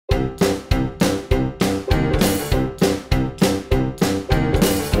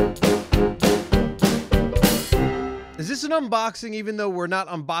this an unboxing even though we're not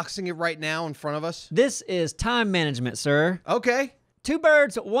unboxing it right now in front of us? This is time management, sir. Okay. 2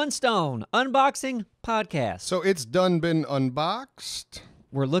 birds, 1 stone. Unboxing podcast. So it's been unboxed?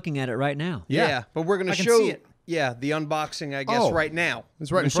 We're looking at it right now. Yeah, but we're going to show... see it. Yeah, the unboxing, I guess, right now.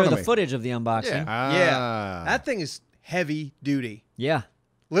 It's right in Show front of the me. footage of the unboxing. Yeah. That thing is heavy duty. Yeah.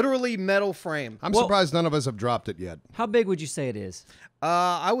 Literally metal frame. I'm surprised none of us have dropped it yet. How big would you say it is?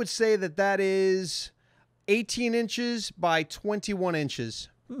 I would say that is 18 inches by 21 inches.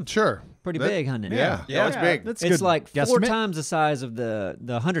 Sure. Pretty big, huh? Yeah. It's big. It's good like 4 guesstimate. times the size of the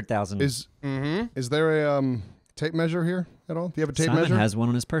 100,000. Is there a tape measure here at all? Do you have a tape Simon measure? has one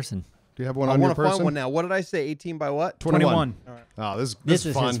on his person. Do you have one I on your want to person? find one now. What did I say? 18 by what? 21. Oh, this This is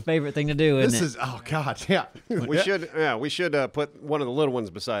is fun. his favorite thing to do, isn't This it? is God, yeah. We should put one of the little ones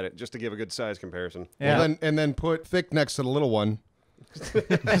beside it just to give a good size comparison. Yeah. Well, and then put thick next to the little one.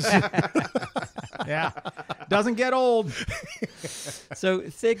 Yeah. Doesn't get old. So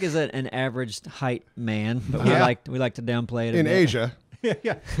Thick is an average height man, but Yeah. we like to downplay it a In bit. Asia.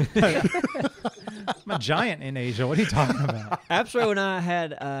 Yeah. I'm a giant in Asia. What are you talking about? Abstro and I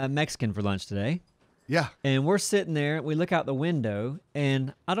had Mexican for lunch today, Yeah. and we're sitting there. We look out the window,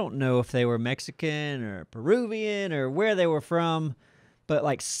 and I don't know if they were Mexican or Peruvian or where they were from, but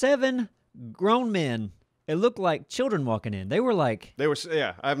like 7 grown men. It looked like children walking in. They were like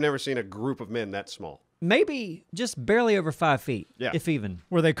I've never seen a group of men that small. maybe just barely over 5 feet, Yeah. if even.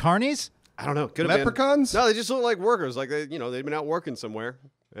 Were they carnies? I don't know. Could have Leprechauns? been. No, they just look like workers. Like they'd been out working somewhere,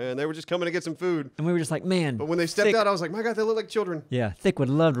 and they were just coming to get some food. And we were just like, man. But when they stepped Thick, out, I was like, my God, they look like children. yeah, Thick would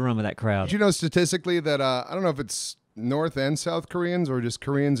love to run with that crowd. Did you know statistically that I don't know if it's North and South Koreans or just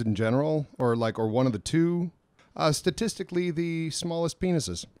Koreans in general or one of the two. Statistically, the smallest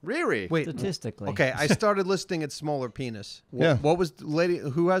penises. Really? Wait. Statistically. Okay, I started listing at smaller penis. Yeah. What was the lady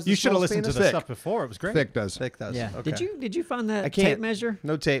who has the You should have smallest listened to penis? the stuff before. It was great. Thick does. Thick does. Yeah. Okay. Did you find that I tape can't measure?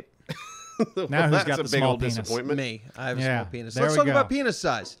 No tape. Now who's That's got a the big small old penis? disappointment. Me. I have a Yeah, small penis. there Let's we talk go. about penis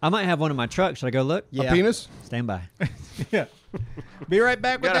size. I might have one in my truck. Should I go look? Yeah. A penis? Stand by. Yeah. Be right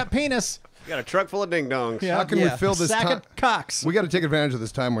back with Gotta- that penis. Got a truck full of ding dongs. Yeah. How can Yeah. we fill this Sack time? of cocks. We got to take advantage of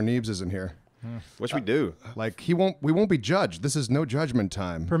this time where Neebs isn't here. Which we do. Like we won't be judged. This is no judgment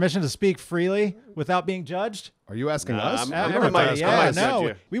time. Permission to speak freely without being judged? Are you asking us? I'm Everybody, gonna yeah, judge no.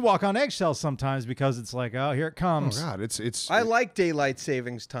 you. We walk on eggshells sometimes because it's like, oh, here it Oh comes. God, it's. I like daylight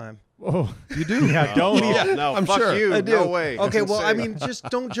savings time. Oh, you do. yeah, don't. No, I'm fuck sure. you. I do. No way. Okay, That's well, I insane. mean, just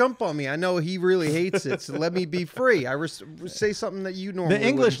don't jump on me. I know he really hates it, so let me be free. I say something that you normally The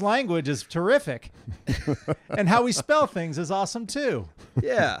English wouldn't. language is terrific. And how we spell things is awesome too.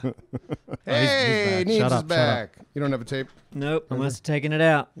 Yeah. Hey, he's back. Neebs Shut is up, shut back. You don't have a tape? Nope. I must have taken it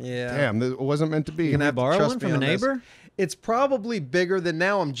out. Yeah. Damn, this wasn't meant to be. You're gonna have to Borrow trust one me from a on this. neighbor? It's probably bigger than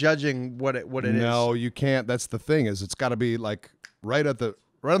now I'm judging what it is. No, you can't. That's the thing. It's got to be like right on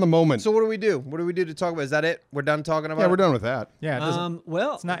the moment. So what do we do? What do we do to talk about? Is that it? We're done talking about yeah, it? we're done with that. Yeah, it doesn't,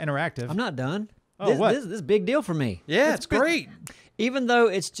 Well, it's not interactive. I'm not done. Oh, this, what? This is a big deal for me. Yeah, it's great. Even though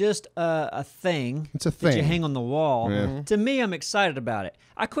it's just a thing It's a that you thing. hang on the wall, Yeah. to me, I'm excited about it.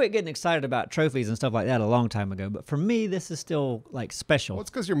 I quit getting excited about trophies and stuff like that a long time ago, but for me, this is still like special. Well, it's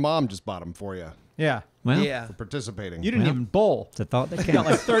because your mom just bought them for you Yeah. Well, Yeah. for participating. You didn't Well. even bowl. it's a thought that You got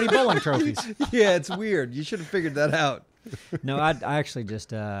like counts. 30 bowling trophies. Yeah, it's weird. You should have figured that out. No, I actually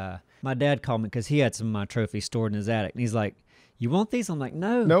just, my dad called me because he had some of my trophies stored in his attic, and he's like, "You want these?" I'm like,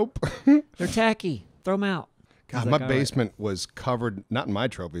 "No, Nope. they're tacky. Throw them out." God, He's my like, "All right." basement was covered, not in my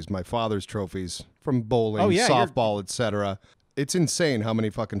trophies, my father's trophies from bowling, Oh, yeah, softball, etc. It's insane how many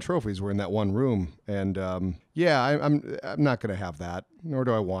fucking trophies were in that one room. And yeah, I'm not going to have that, nor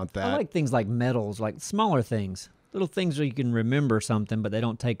do I want that. I like things like medals, like smaller things, little things where you can remember something, but they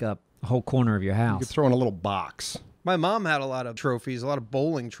don't take up a whole corner of your you could house. throw in a little box. My mom had a lot of trophies, a lot of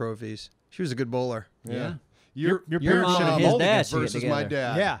bowling trophies. She was a good bowler. Yeah. Your Your parents mom should and have his bowled dad again. should get versus my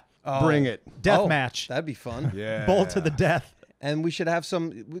together. dad. Yeah. Bring it. Death Oh, match. That'd be fun. Yeah. Bowl to the death. And we should have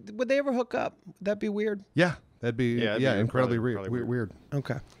some. Would they ever hook up? Would that be weird? Yeah, that'd be Yeah, that'd be incredibly probably weird.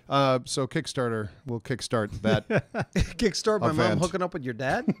 Okay. So Kickstarter, we'll kickstart that. Kickstart my mom Event. hooking up with your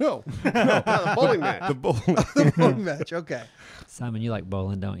dad? No, the bowling match. the bowl. Bowling match. Okay. Simon, you like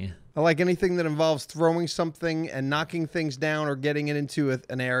bowling, don't you? I like anything that involves throwing something and knocking things down or getting it into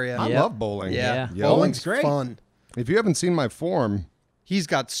an area. I Yep. love bowling. Yeah. Yeah. Bowling's great. fun. If you haven't seen my form, He's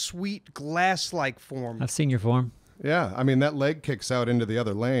got sweet glass-like form. I've seen your form. yeah, I mean that leg kicks out into the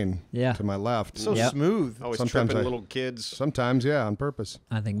other lane. Yeah. To my left. So Yep. smooth. Always Sometimes tripping I- little kids. Sometimes, yeah, on purpose.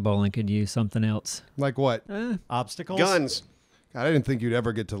 I think bowling could use something else. Like what? Obstacles. Guns. God, I didn't think you'd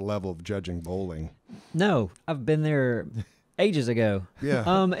ever get to the level of judging bowling. No, I've been there ages ago.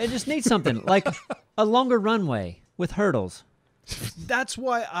 Yeah. It just needs something like a longer runway. with hurdles. That's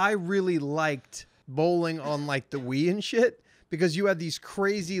why I really liked bowling on like the Wii and shit, because you had these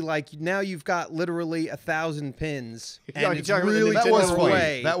crazy, like, now you've got literally 1,000 pins, Yeah, and it's you're talking about really the That Nintendo was far fun.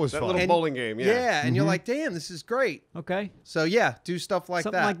 away. That was That fun. little And- bowling game, yeah. Yeah, and you're like, damn, this is great. Okay. So yeah, do stuff like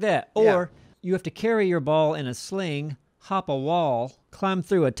Something that. like that. Yeah. Or you have to carry your ball in a sling, hop a wall, climb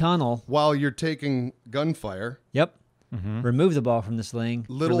through a tunnel. While you're taking gunfire, Yep. Remove the ball from the sling.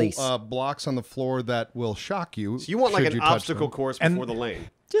 little release. blocks on the floor that will shock you. So you want like should an you touch obstacle them. course And- before the lane.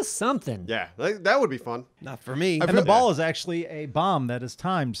 Just something. Yeah, that would be fun. Not for me. And the ball is actually a bomb that is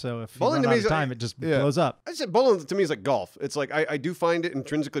timed, so if you Bowling run to out me of is- time, it just Yeah. blows up. I said bowling to me is like golf. It's like I do find it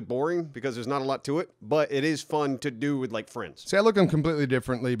intrinsically boring because there's not a lot to it, but it is fun to do with like friends. See, I look at them completely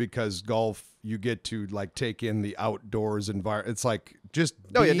differently because golf, you get to like take in the outdoors environment. It's like just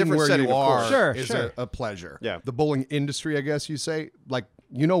Oh, yeah, being different where setting, you of are course. Sure, is sure. a pleasure. Yeah. The bowling industry, I guess you say, like,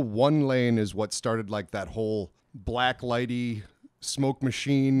 you know, one lane is what started like that whole black lighty smoke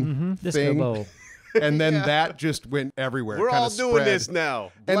machine Disco thing. bowl. And then that just went everywhere. We're kinda all doing spread. this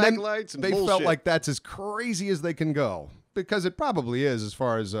now. And Black then lights and they bullshit. felt like that's as crazy as they can go, because it probably is as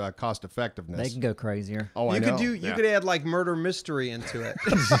far as cost effectiveness. They can go crazier. Oh, I You know. could Yeah. could add like murder mystery into it.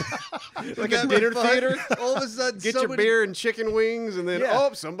 like a dinner theater. All of a sudden, Get your beer and chicken wings, and then Yeah.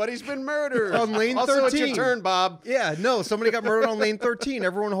 oh, somebody's been murdered On lane also, it's 13. your turn, Bob. Yeah, no, somebody got murdered on lane 13.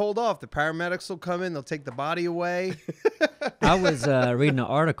 Everyone hold off. The paramedics will come in. They'll take the body away. I was reading an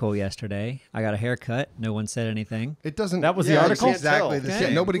article yesterday. I got a haircut. No one said anything. It doesn't. That was Yeah, the you article? can't Exactly tell. the Okay.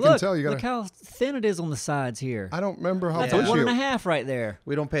 same. nobody Look, can tell. You look gotta. how thin it is on the sides here. I don't remember how That's bushy. a 1.5 right there.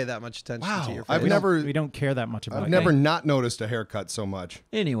 We don't pay that much attention Wow, to your I've face. never- We don't care that much about I've it. never not noticed a haircut so much.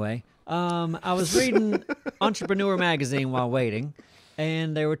 Anyway, I was reading Entrepreneur magazine while waiting,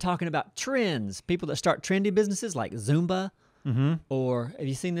 and they were talking about trends. People that start trendy businesses like Zumba. Or have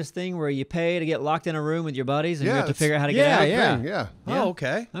you seen this thing where you pay to get locked in a room with your buddies and you Yeah, have to it's- figure out how to yeah, get out? yeah. Thing, yeah. Oh,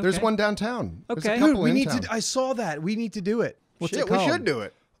 okay. There's Okay. one downtown. There's Okay. a Dude, couple we in need town. to. I saw that. We need to do it. What's Shit, it called? we should do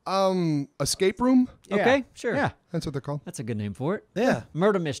it. Escape room. Yeah. Okay, sure. Yeah. That's what they're called. That's a good name for it. Yeah.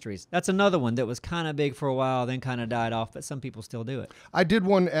 Murder mysteries. That's another one that was kind of big for a while, then kind of died off, but some people still do it. I did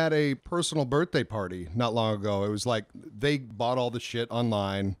one at a personal birthday party not long ago. It was like they bought all the shit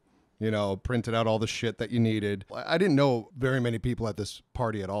online, you know, printed out all the shit that you needed. I didn't know very many people at this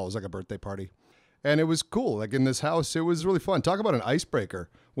party at all. It was like a birthday party. And it was cool. Like in this house, it was really fun. Talk about an icebreaker.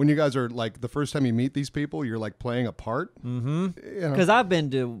 When you guys are like, the first time you meet these people, you're like playing a part. Mm-hmm. You know? Because I've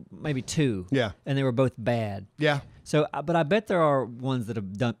been to maybe 2. Yeah. And they were both bad. Yeah. So, but I bet there are ones that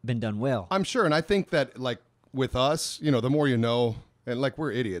have been done well. I'm sure. And I think that like with us, you know, the more you know, and like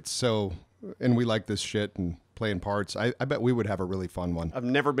we're idiots. So, and we like this shit and playing parts. I bet we would have a really fun one. I've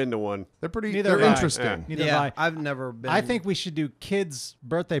never been to one. They're pretty, Neither they're have I. interesting. Yeah. Neither Yeah. have I. I've never been. I think we should do kids'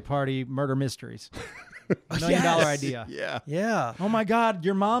 birthday party murder mysteries. $1 million idea. Yeah. Yeah. Oh my God,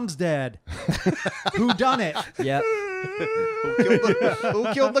 your mom's dead. Who done it? Yep.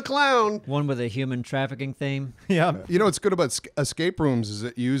 Who killed the clown? One with a human trafficking theme. Yeah. You know what's good about escape rooms is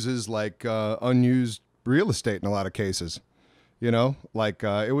it uses like unused real estate in a lot of cases. You know, like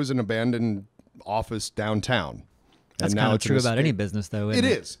it was an abandoned office downtown. That's and now kind of it's an true about any escape- business, though. It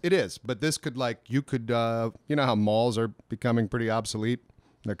Isn't is. It is. But this could like you could you know how malls are becoming pretty obsolete.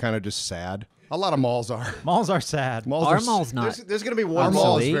 They're kind of just sad. A lot of malls are. Malls are sad. Malls Our are, mall's not. There's going to be Our one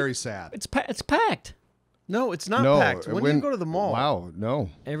mall is Obsolete. very sad. It's packed. No, it's not no, packed. When do you go to the mall? Wow, no.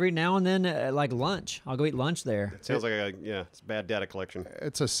 Every now and then, like lunch. I'll go eat lunch there. Sounds like it's bad data collection.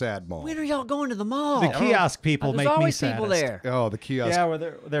 It's a sad mall. When are y'all going to the mall? The kiosk people There's make me always sad. people there. Oh, the kiosk. Yeah, where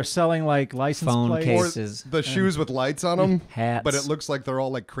they're selling like license Phone plates. Or cases. the shoes with lights on them, Hats. but it looks like they're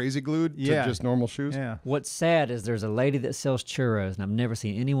all like crazy glued Yeah. to just normal shoes. Yeah. What's sad is there's a lady that sells churros, and I've never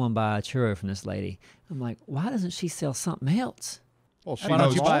seen anyone buy a churro from this lady. I'm like, why doesn't she sell something else? Well, she Why don't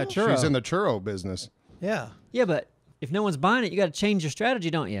knows you buy a churro? she's in the churro business. Yeah. Yeah, but if no one's buying it, you got to change your strategy,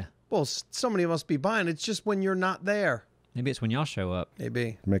 don't you? Well, somebody must be buying. It's just when you're not there. Maybe it's when y'all show up.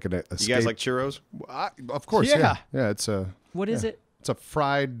 Maybe. Make it a You guys like churros? of course, Yeah. yeah. Yeah, it's a What is it? it's a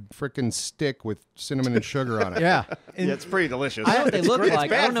fried frickin' stick with cinnamon and sugar on it. Yeah. Yeah, it's pretty delicious. I know what they look It's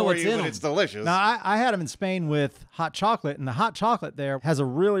like. I bad don't know for what's you, in but them. it's delicious. Now, I had them in Spain with hot chocolate, and the hot chocolate there has a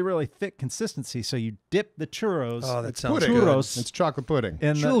really, really thick consistency. So you dip the churros, Oh, that sounds Pudding. good. churros, It's chocolate pudding.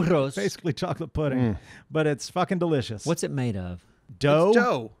 in the- Churros. basically chocolate pudding, but it's fucking delicious. What's it made of? dough? It's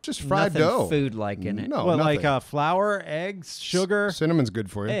dough. Just fried Nothing dough. food-like in it. No, What, nothing. like flour, eggs, sugar? Cinnamon's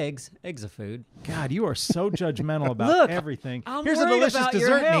good for you. Eggs. Eggs are food. God, you are so judgmental about Look, everything. I'm Here's a worried delicious about your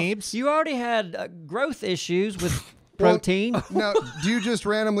dessert, health. Neebs. You already had growth issues with Well, protein. Now, do you just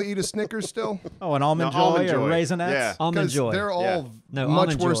randomly eat a Snickers still? Oh, an almond No, joy Almond or Joy. raisinets? Yeah. Almond 'Cause Joy. they're all Yeah. No, much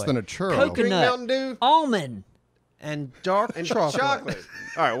Almond worse Joy. than a churro. Coconut. Green Mountain Dew? Almond. and dark And chocolate.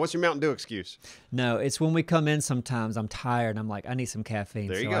 All right, what's your Mountain Dew excuse? No, it's when we come in sometimes, I'm tired. I'm like, I need some caffeine.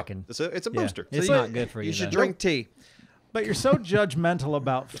 There you so go. I can, It's a yeah. booster. It's So not good for you. You should though. drink tea. But you're so judgmental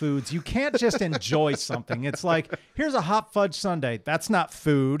about foods. You can't just enjoy something. It's like, here's a hot fudge sundae. That's not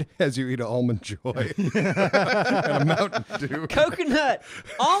food. As you eat an almond joy and a Mountain Dew. Coconut,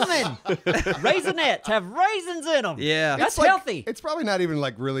 almond, raisinets have raisins in them. Yeah. That's It's like- healthy. It's probably not even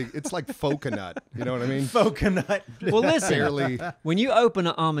like really. It's like coconut. You know what I mean? Coconut. Well, listen, Barely. when you open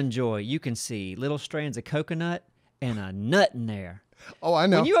an almond joy, you can see little strands of coconut and a nut in there. Oh, I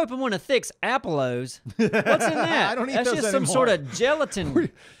know. When you open one of Thick's Apple-O's, what's in that? I don't eat That's those just some anymore. sort of gelatin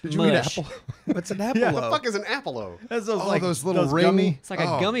Did you eat mush. apple? What's an apple? Yeah, What the fuck is an Apple-O? That's those, Oh, those little ring- gummy. It's like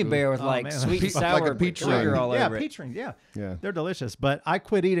a gummy bear with like man. sweet and Like a sour peach sugar ring. all Yeah, over it. peach ring. Yeah. Yeah. They're delicious. But I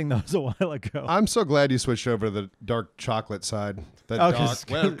quit eating those a while ago. I'm so glad you switched over to the dark chocolate side. The Oh, dark. 'cause-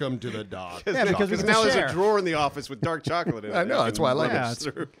 Welcome to the dark. Yeah, because we Because get now to there's share. a drawer in the office with dark chocolate in it. I know, that's why I like can it. rummage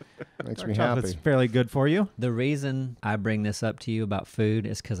through. Makes me Chocolate's happy. fairly good for you. The reason I bring this up to you about food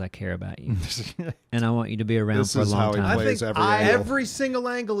is because I care about you. And I want you to be around This for a is long how he time. I plays think every angle. every single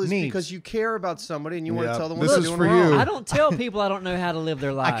angle is Neebs. because you care about somebody and you want Yeah, to tell them this what is they're for doing wrong. you. I don't tell people I don't know how to live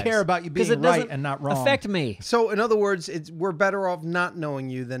their lives. care about you 'Cause being it doesn't right and not wrong. affect me. So, in other words, we're better off not knowing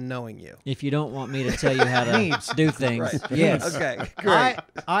you than knowing you. If you don't want me to tell you how to Neebs. do things, yes. Okay, great.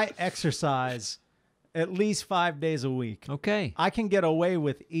 I exercise at least 5 days a week. Okay. I can get away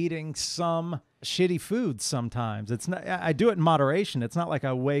with eating some shitty foods sometimes. It's not. I do it in moderation. It's not like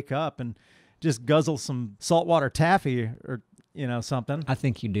I wake up and just guzzle some saltwater taffy or something. I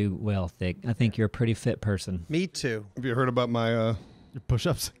think you do well, Thick. I think you're a pretty fit person. Me too. Have you heard about my? Your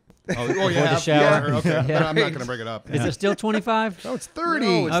push-ups. Oh the yeah. shower. Okay. Yeah. But I'm not going to bring it up. Is it still 25? No, it's 30.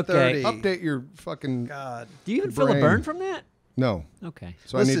 No, it's Okay. 30. Update your fucking. God. Do you even feel a brain. burn from that? No. Okay.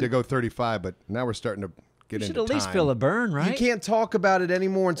 So I need Listen. to go 35, but now we're starting to You get should into at least time. feel a burn, right? You can't talk about it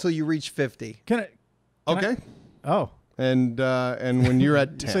anymore until you reach 50. Can I? Okay. Oh, And when you're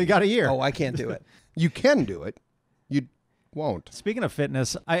at 10, so you got a year. Oh, I can't do it. you can do it. You won't. Speaking of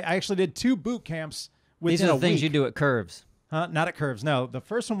fitness, I actually did 2 boot camps within These are a the things week. you do at Curves. Not at Curves. No, the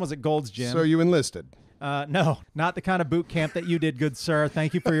first one was at Gold's Gym. So you enlisted. No, not the kind of boot camp that you did, good sir.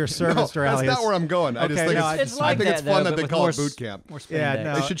 Thank you for your No, service, that's Aurelius. not where I'm going. I just Okay, think no, it's, It's like I think that, it's fun though, that but they with call more it boot camp. More Yeah, spandex.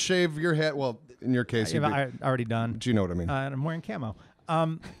 no. They should shave your head. Well, in your case, you'd be, I already done. do you know what I mean? And I'm wearing camo.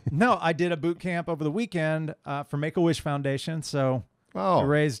 No, I did a boot camp over the weekend for Make-A-Wish Foundation. So Oh, I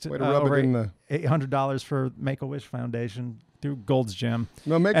raised way to rub over it in the. $800 for Make-A-Wish Foundation through Gold's Gym.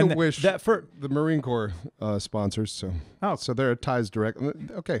 No, Make And a Wish. that for The Marine Corps sponsors. So Oh. so there are ties direct.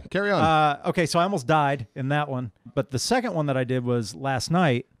 Okay, carry on. okay, so I almost died in that one. But the second one that I did was last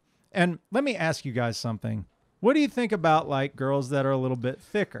night. And let me ask you guys something. What do you think about like girls that are a little bit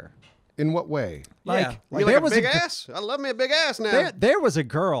thicker? In what way? Yeah. You like a big ass? I love me a big ass now. There was a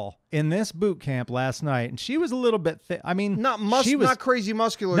girl in this boot camp last night, and she was a little bit thick. I mean, she was not crazy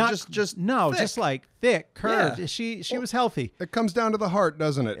muscular, not just no, thick. just like thick, curved. Yeah. She was healthy. It comes down to the heart,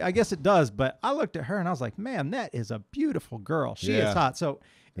 doesn't it? I guess it does, but I looked at her and I was like, man, that is a beautiful girl. She Yeah. is hot. So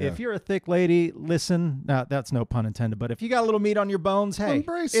if Yeah. you're a thick lady, listen. No, that's no pun intended. But if you got a little meat on your bones, hey,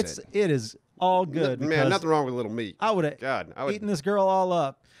 Embrace it is all good. Man, because nothing wrong with a little meat. I would God, I have would. eaten this girl all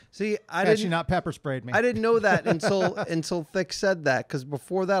up. See, I Had she didn't not pepper sprayed me. I didn't know that until Thick said that, because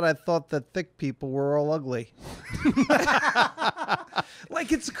before that I thought that thick people were all ugly.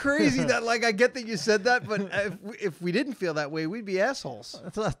 Like, it's crazy that, like, I get that you said that, but if we didn't feel that way, we'd be assholes.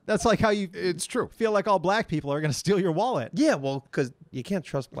 That's like how you It's true. feel like all black people are going to steal your wallet. Yeah, well, because you can't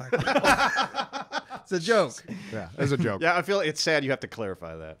trust black people. It's a joke. Yeah, as a joke. Yeah, I feel it's sad you have to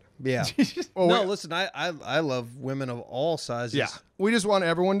clarify that. Yeah. Well, No, we- listen, I love women of all sizes. Yeah, we just want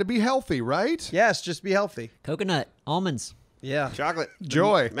everyone to be healthy, right? Yes, just be healthy. Coconut, almonds. Yeah. Chocolate.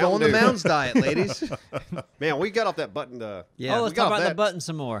 Joy. Go on the Dew. Mounds diet, ladies. Man, we got off that button. Yeah. Oh, we let's got talk off about the that- button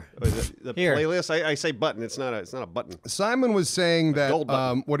some more. The Here. playlist. I say button. It's not a button. Simon was saying that. gold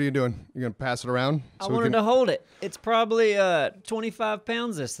button. What are you doing? You're gonna pass it around? I we wanted can- to hold it. It's probably 25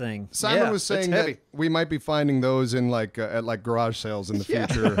 pounds, this thing. Simon Yeah, was it's saying heavy. that we might be finding those in like at like garage sales in the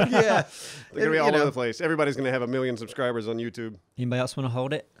future. Yeah. They're gonna be all over the place. Everybody's gonna have 1 million subscribers on YouTube. Anybody else want to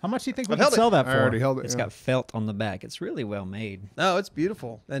hold it? How much do you think we I've can held it. sell that I for? already held it. It's yeah. got felt on the back. It's really well made. No, it's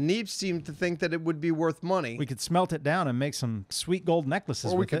beautiful. And Neebs seemed to think that it would be worth money. We could smelt it down and make some sweet gold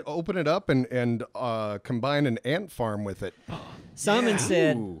necklaces Or we with could it. open it up and combine an ant farm with it. Simon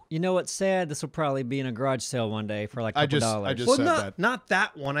said, Ooh. "You know what's sad? This will probably be in a garage sale one day for like a I couple just- dollars." I just- well, said not that. not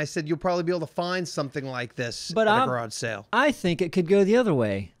that one. I said you'll probably be able to find something like this But at a I'm- garage sale. I think it could go the other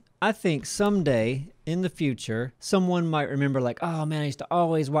way. I think someday in the future, someone might remember like, oh man, I used to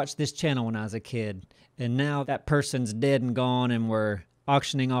always watch this channel when I was a kid. and now that person's dead and gone, and we're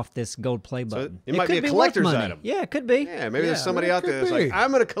auctioning off this gold play button. it might be could a worth collector's money. item. Yeah, it could be. Yeah, maybe there's somebody it out there could that's like, be.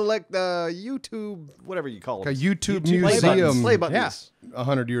 I'm going to collect YouTube, whatever you call A it. YouTube play museum. Play buttons.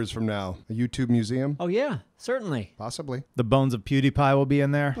 100 years from now, a YouTube museum, Oh yeah, certainly. possibly, The bones of PewDiePie will be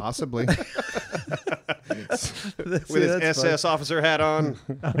in there. possibly. With his SS officer hat on.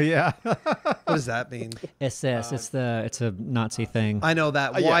 Oh, yeah. What does that mean? SS. It's a Nazi thing. I know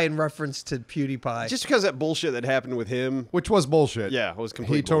that. yeah. Why in reference to PewDiePie? Just because that bullshit that happened with him. Which was bullshit. Yeah, it was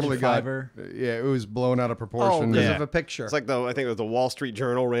complete He totally got. Fiverr. Yeah, it was blown out of oh, proportion. because Yeah. of a picture. It's like I think it was the Wall Street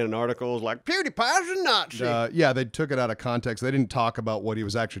Journal ran an article. It was like, PewDiePie's a Nazi. Yeah, they took it out of context. They didn't talk about what he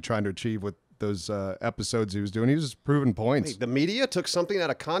was actually trying to achieve with those episodes he was doing. He was just proving points. The media took something out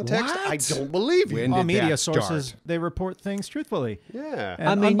of context? What? I don't believe you. When All did media that sources, start? they report things truthfully Yeah.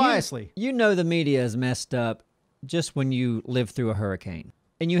 and unbiasedly. You know the media is messed up just when you live through a hurricane.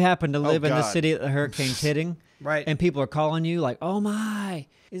 And you happen to live in the God. city that the hurricane's hitting. Right. And people are calling you like, oh my,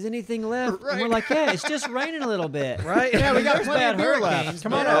 is anything left? And we're like, yeah, it's just raining a little bit. Right? Yeah, we got There's plenty bad of beer hurricanes. left.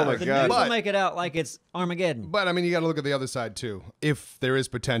 Come on Yeah, out. Oh, my the God. news will But- make it out like it's Armageddon. But I mean, you got to look at the other side too. If there is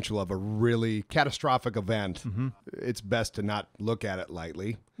potential of a really catastrophic event, it's best to not look at it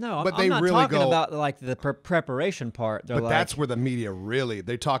lightly. No, but I'm they not really talking go. about like the preparation part. They're But like, that's where the media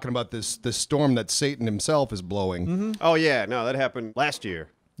really—they're talking about this storm that Satan himself is blowing. Oh, yeah. No, that happened last year.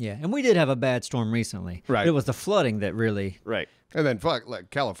 yeah, and we did have a bad storm recently. Right. But it was the flooding that really. Right. And then fuck,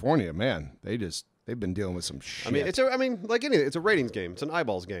 like California, man, they've been dealing with some shit. I mean, like anything, it's a ratings game. It's an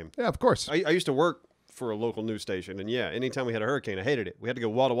eyeballs game. yeah, of course. I used to work for a local news station, and yeah, anytime we had a hurricane, I hated it. We had to go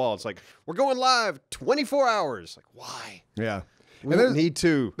wall to wall. It's like, we're going live 24 hours. Like, why? Yeah. We And don't there's- need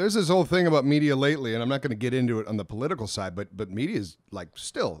to. There's this whole thing about media lately, and I'm not going to get into it on the political side, but media is like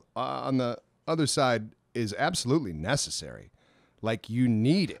still on the other side is absolutely necessary. Like you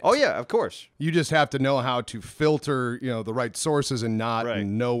need it. Oh, yeah, of course. You just have to know how to filter, the right sources and not, Right.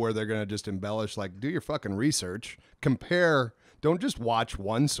 and know where they're going to just embellish. Like, do your fucking research. Compare. Don't just watch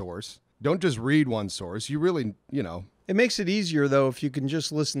one source. Don't just read one source. You really, It makes it easier, though, if you can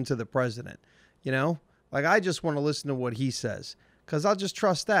just listen to the president. You know? Like, I just want to listen to what he says because I'll just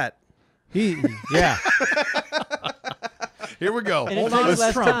trust that. Yeah. Here we go. And it takes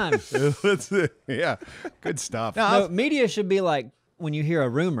less time. Yeah, good stuff. No, media should be like when you hear a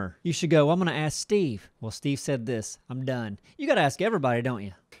rumor, you should go, well, I'm going to ask Steve. Well, Steve said this. I'm done. You got to ask everybody, don't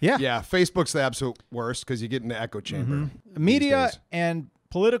you? Yeah. Yeah, Facebook's the absolute worst because you get in the echo chamber. these Media days. and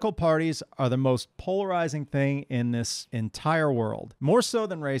political parties are the most polarizing thing in this entire world, more so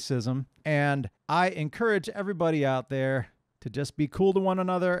than racism. And I encourage everybody out there to just be cool to one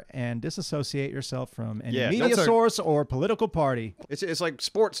another and disassociate yourself from any Yeah, media that's a- source or political party. It's like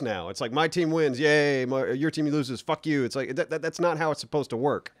sports now. It's like my team wins, yay. Your team loses, fuck you. It's like that's not how it's supposed to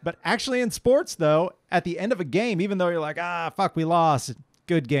work. But actually in sports, though, at the end of a game, even though you're like, fuck, we lost,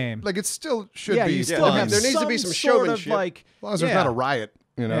 good game. Like it still should yeah, be you still fun. have There needs to be some sort of showmanship. like, As long as there's yeah. not a riot,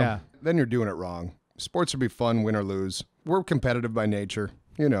 Yeah. then you're doing it wrong. Sports should be fun, win or lose. We're competitive by nature,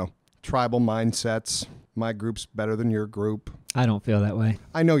 tribal mindsets. My group's better than your group. I don't feel that way.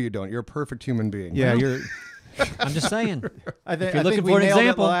 I know you don't. You're a perfect human being. Yeah, you're. I'm just saying. I, you're think looking we for an nailed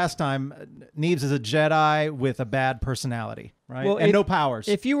example- it last time. Neebs is a Jedi with a bad personality, right? Well, and if- no powers.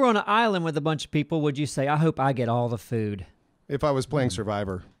 If you were on an island with a bunch of people, would you say, I hope I get all the food? If I was playing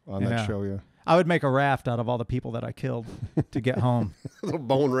Survivor on Yeah. that show, yeah. I would make a raft out of all the people that I killed to get home. A little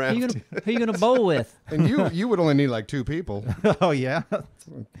bone Who raft. you gonna bowl with? And you would only need like 2 people, Oh, yeah?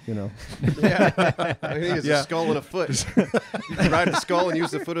 Yeah. I mean, he has a skull and a foot. You can ride the skull and use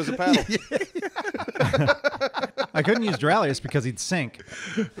the foot as a paddle. I couldn't use Dralius because he'd sink.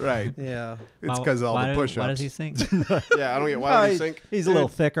 right? Yeah. It's because of all the push-ups. Why does he think? Yeah, I don't get why would he sink. He's a little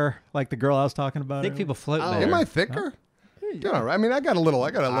thicker, like the girl I was talking about. I think earlier. people float Oh. better. Am I thicker? Doing all right. I mean, I got a little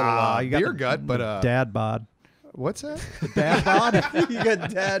you got beer the gut, but dad bod. what's that? Dad bod? You got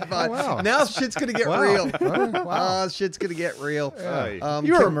dad bod. wow. Now shit's going to get Wow. real. Wow. Shit's going to get real. Hey.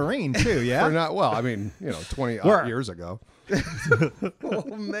 You were a Marine, too, yeah? Or not? Well, I mean, 20 Where? years ago. Oh,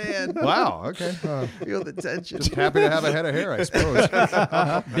 man. Wow. Okay. Feel the tension. Just happy to have a head of hair, I suppose.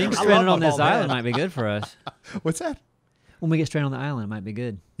 Being stranded on my this bald island head. might be good for us. What's that? When we get stranded on the island, it might be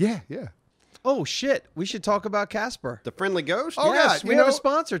good. Yeah. Oh, shit. We should talk about Casper. The friendly ghost? Oh, Yes, yeah, we you have a know-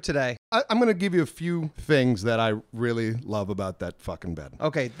 sponsor today. I'm going to give you a few things that I really love about that fucking bed.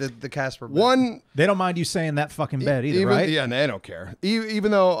 Okay, the Casper bed. One, They don't mind you saying that fucking bed either, even, right? Yeah, and they don't care. Even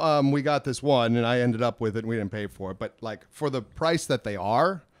though we got this one and I ended up with it and we didn't pay for it, but like for the price that they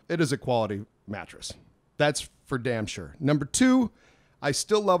are, it is a quality mattress. That's for damn sure. Number 2, I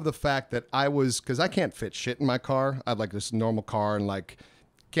still love the fact that because I can't fit shit in my car. I'd like this normal car and like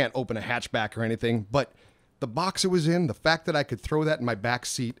can't open a hatchback or anything, but the box it was in, the fact that I could throw that in my back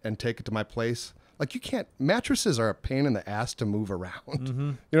seat and take it to my place, like mattresses are a pain in the ass to move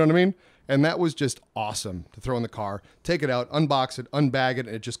around. You know what I mean? And that was just awesome to throw in the car, take it out, unbox it, unbag it,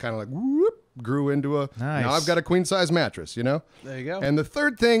 and it just kind of like whoop, grew into a, Nice. now I've got a queen size mattress, you know? There you go. And the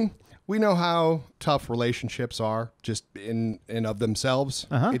third thing, we know how tough relationships are just in and of themselves.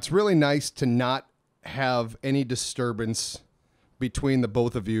 It's really nice to not have any disturbance between the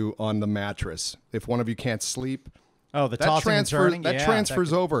both of you on the mattress. If one of you can't sleep, Oh, the that tossing and turning. Yeah,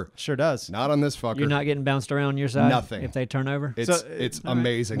 transfers over. Sure does. Not on this fucker. You're not getting bounced around your side? Nothing. If they turn over? It's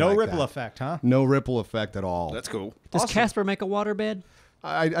amazing. No like ripple that. effect, huh? No ripple effect at all. That's cool. Does Casper make a water bed?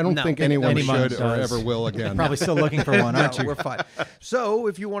 I don't No, think they- anyone anyone should or does. ever will again. Probably still looking for one, aren't No, you? we're fine. So,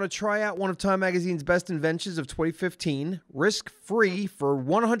 if you want to try out one of Time Magazine's best inventions of 2015, risk-free for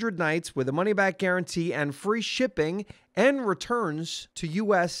 100 nights with a money-back guarantee and free shipping and returns to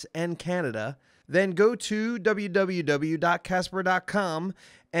U.S. and Canada, then go to www.casper.com,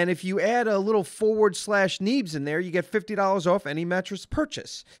 and if you add a little /Neebs in there, you get $50 off any mattress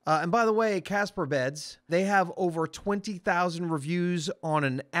purchase. And by the way, Casper beds, they have over 20,000 reviews on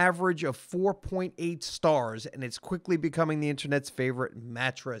an average of 4.8 stars, and it's quickly becoming the internet's favorite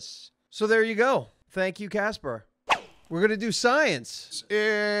mattress. So there you go. Thank you, Casper. We're going to do science.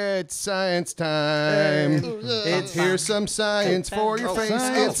 It's science time. Here's some science for your face.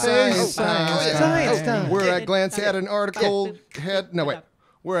 It's science time. Science time. Where I glance at an article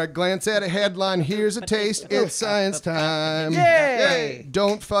Where I glance at a headline, here's a taste. It's science time. Yay!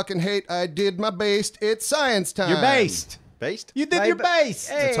 Don't fucking hate, I did my based. It's science time. You're based. Based? You did your base.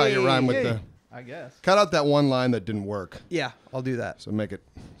 That's how you rhyme with Hey. the... I guess. Cut out that one line that didn't work. Yeah, I'll do that. So make it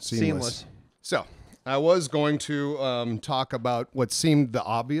seamless. So I was going to talk about what seemed the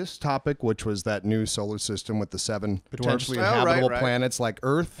obvious topic, which was that new solar system with the 7 potentially Oh, right, inhabitable right. planets like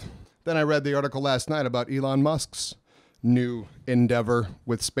Earth. Then I read the article last night about Elon Musk's new endeavor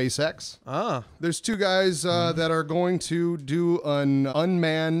with SpaceX. There's 2 guys that are going to do an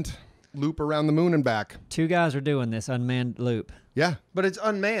unmanned loop around the moon and back. 2 guys are doing this unmanned loop. Yeah. But it's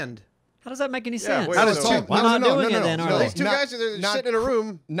unmanned. How does that make any sense? wait, Not so- at all. We're not doing it then, are they? These 2 guys are sitting in a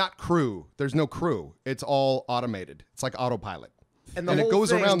room. Not crew. There's no crew. It's all automated. It's like autopilot. And the And it whole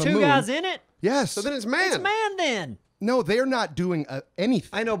goes thing- around the 2 moon. guys in it? Yes. So then it's man. It's man then. No, they're not doing anything.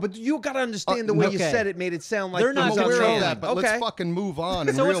 I know, but you got to understand the way you okay. said it made it sound like They're not I'm things are aware controlling. of trans. that, but Okay. let's fucking move on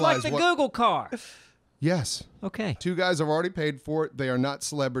and So it's realize like the what... Google car. Yes. Okay. 2 guys have already paid for it. They are not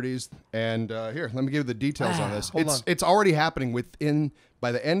celebrities. And here, let me give you the details on this. Hold on. It's already happening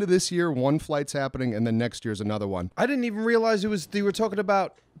by the end of this year, 1 flight's happening, and then next year's another one. I didn't even realize you were talking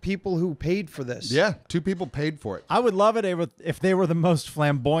about people who paid for this. Yeah, 2 people paid for it. I would love it if they were the most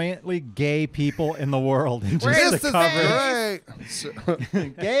flamboyantly gay people in the world. And just This the is coverage. great. So,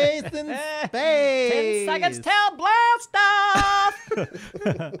 Gays in space. 10 seconds till blast off.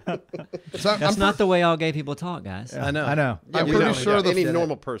 so That's not the way all gay people talk, guys. I know. I know. I'm we pretty know. sure Any the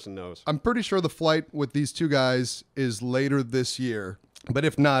normal person knows. I'm pretty sure the flight with these 2 guys is later this year, but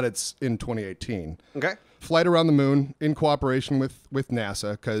if not, it's in 2018. Okay. Flight around the moon in cooperation with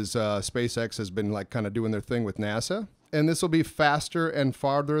NASA, because SpaceX has been like kind of doing their thing with NASA, and this will be faster and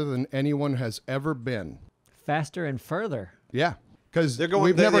farther than anyone has ever been. Faster and further. Yeah, because They're going-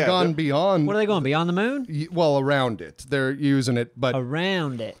 we've they- never yeah, gone they're- beyond. What are they going, beyond the moon? Well, around it, they're using it, but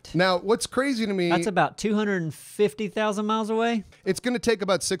Around it. now what's crazy to me? That's about 250,000 miles away. It's going to take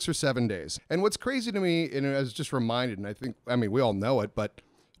about 6 or 7 days. And what's crazy to me, and I was just reminded, and I mean, we all know it, but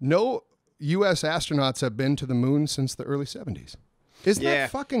no U.S. astronauts have been to the moon since the early 70s. Isn't Yeah. that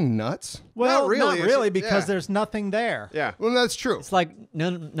fucking nuts? Well, Not really. not really, It's- because yeah. there's nothing there. Yeah. Well, that's true. It's like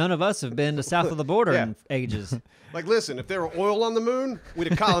none of us have been to south of the border Yeah. in ages. Like, listen, if there were oil on the moon, we'd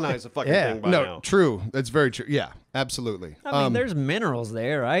have colonized the fucking Yeah. thing by No, now. true. That's very true. Yeah, absolutely. I mean, there's minerals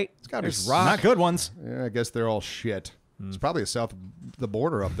there, right? It's gotta be there's rock. Not good ones. Yeah, I guess they're all shit. It's probably south of the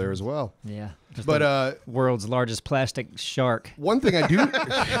border up there as well. Yeah. Just But the world's largest plastic shark. one thing I do...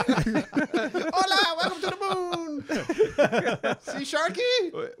 Hola, welcome to the moon. See,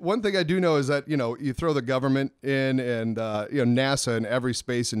 Sharky? One thing I do know is that, you throw the government in and, NASA and every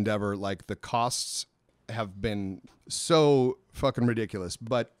space endeavor, like the costs have been so fucking ridiculous.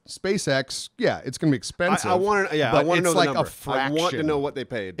 But SpaceX, yeah, it's going to be expensive. I want to. Yeah, I but want to it's know like the number. a fraction. I want to know what they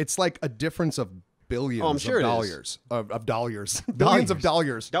paid. It's like a difference of billions I'm sure of it dollars. Of dollars. Billions of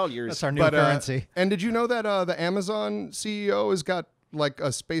dollars. Dollars. That's our new But, currency. and did you know that the Amazon CEO has got like a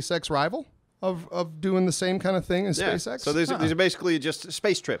SpaceX rival of doing the same kind of thing as Yeah. SpaceX? So these are basically just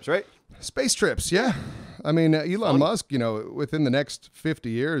space trips, right? Space trips, yeah. I mean, Elon Musk, within the next 50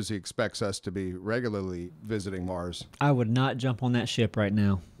 years, he expects us to be regularly visiting Mars. I would not jump on that ship right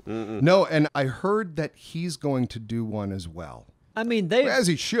now. No, and I heard that he's going to do one as well. I mean, As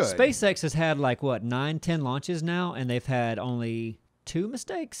he should. SpaceX has had 9, 10 launches now, and they've had only 2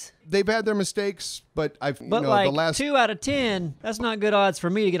 mistakes. They've had their mistakes, but But the last 2 out of 10, that's not good odds for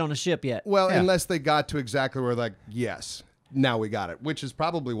me to get on a ship yet. Well, unless they got to exactly where yes, now we got it, which is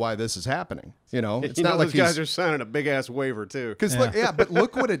probably why this is happening. It's not like those guys are signing a big ass waiver too. Because but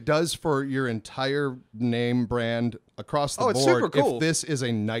look what it does for your entire name brand across the board. It's super cool. If this is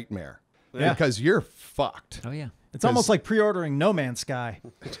a nightmare, because you're fucked. Oh yeah. It's almost like pre-ordering No Man's Sky.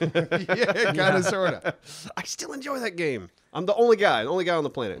 Yeah, kind of, sort of. I still enjoy that game. I'm the only guy on the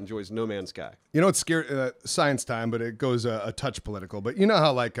planet enjoys No Man's Sky. It's scary. Science time, but it goes a touch political. But you know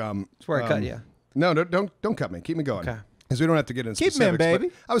how That's where I cut you. No, don't cut me. Keep me going. Okay. Because we don't have to get into Keep me in, specifics.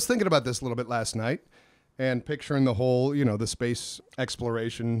 baby. But I was thinking about this a little bit last night and picturing the whole, the space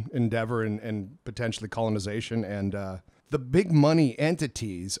exploration endeavor and potentially colonization. And the big money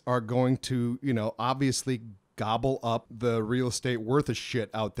entities are going to, obviously gobble up the real estate worth of shit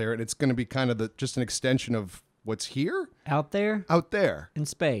out there. And it's going to be kind of just an extension of what's here. Out there in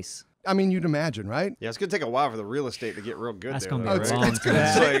space. I mean, you'd imagine, right? Yeah, it's gonna take a while for the real estate to get real good. That's there, gonna though, be a right? long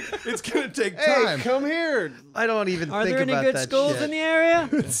It's going to take time. Hey, come here. I don't even Are think there any about good that schools shit. in the area?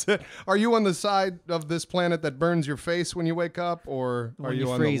 Are you on the side of this planet that burns your face when you wake up, or are When you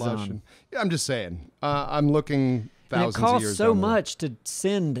you on the freeze lush? on. Yeah, I'm just saying. I'm looking And it thousands of costs years so down the road. much to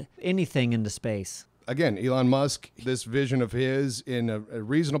send anything into space. Again, Elon Musk, this vision of his in a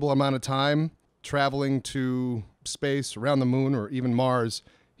reasonable amount of time, traveling to space, around the moon, or even Mars,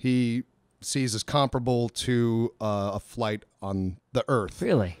 he sees as comparable to a flight on the Earth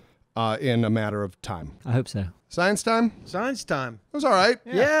Really? in a matter of time. I hope so. Science time? Science time. It was all right.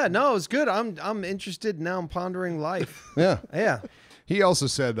 Yeah, no, it's good. I'm interested now. I'm pondering life. Yeah. Yeah. He also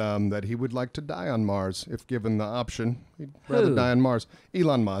said that he would like to die on Mars if given the option. He'd rather Who? die on Mars.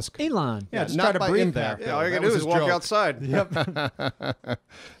 Elon Musk. Elon. Yeah, just not try to by breathe impact. there. Yeah, all you That gotta was do is his walk joke. outside.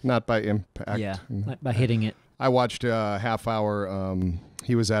 Not by impact. Yeah, like by hitting it. I watched a half hour.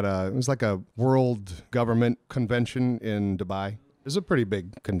 He was at it was like a world government convention in Dubai. It's a pretty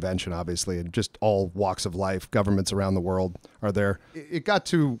big convention, obviously, and just all walks of life, governments around the world are there. It got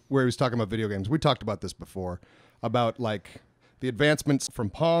to where he was talking about video games. We talked about this before, about the advancements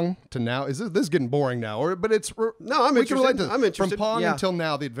from Pong to now. This is getting boring now, but it's No, I'm we can interested. relate to this. I'm interested. From Pong Yeah. until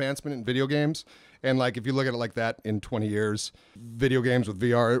now, the advancement in video games. And if you look at it like that, in 20 years, video games with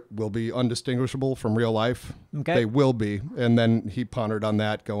VR will be undistinguishable from real life. Okay. They will be. And then he pondered on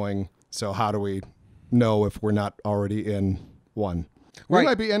that, going, so how do we know if we're not already in one? We Right.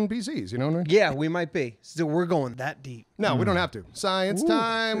 might be NPCs, you know what I mean? Yeah, we might be. So we're going that deep. No, we don't have to. Science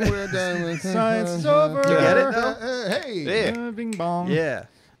time. We're done with Science is over. You get it, though? Hey. Yeah. Bing bong. Yeah.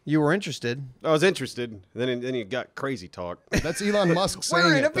 You were interested. I was interested. Then you got crazy talk. That's Elon Musk saying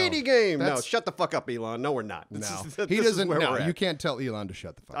We're in it, a video though. game. No, That's- shut the fuck up, Elon. No, we're not. No, This he is doesn't. where No, we're at. you can't tell Elon to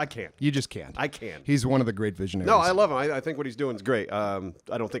shut the fuck up. I can't. You just can't. I can. He's one of the great visionaries. No, I love him. I think what he's doing is great. I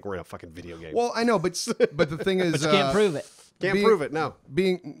don't think we're in a fucking video game. Well, I know, but the thing is, But you can't prove it. Can't being- prove it. No,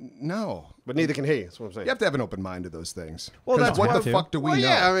 no. but neither can he. That's what I'm saying. You have to have an open mind to those things. Well, 'Cause that's what why- the fuck do we Well, know?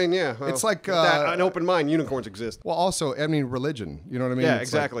 yeah. I mean, yeah. Well, It's like, that, an open mind. Unicorns exist. Well, also, I mean, religion. You know what I mean? Yeah,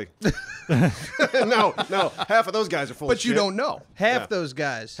 It's like- exactly. no. Half of those guys are full. but of you shit. don't know. Half Yeah. those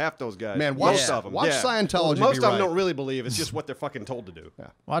guys. Half those guys. Man, watch- most of them. watch yeah. Scientology Most be of them right. don't really believe. It's just what they're fucking told to do.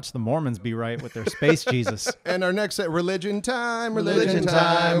 Watch the Mormons be right with their space Jesus. And our next set, religion time. Religion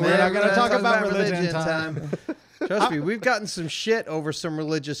time. We're not gonna talk about religion time. Trust me, we've gotten some shit over some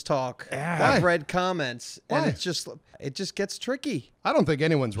religious talk. I've read comments, and Why? it just gets tricky. I don't think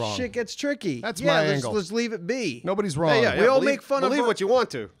anyone's wrong. Shit gets tricky. That's yeah, my let's, angle. Let's leave it be. Nobody's wrong. We all believe, make fun of believe our- what you want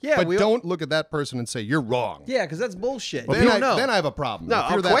to. Yeah, but we all, don't look at that person and say you're wrong. yeah, because that's bullshit. Then you I, don't know. then I have a problem. No, If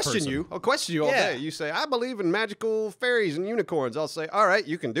you're I'll that question person. you. I'll question you all Yeah. day. You say, I believe in magical fairies and unicorns. I'll say, all right,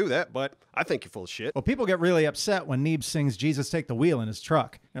 you can do that, but I think you're full of shit. Well, people get really upset when Neebs sings Jesus Take the Wheel in his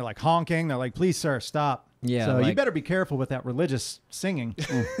truck. They're like honking. They're like, please, sir, stop. Yeah, So you like- better be careful with that religious singing.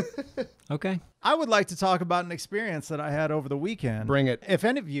 Okay. I would like to talk about an experience that I had over the weekend. Bring it. If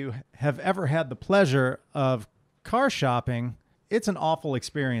any of you have ever had the pleasure of car shopping, it's an awful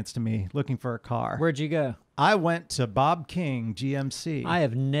experience to me looking for a car. Where'd you go? I went to Bob King GMC. I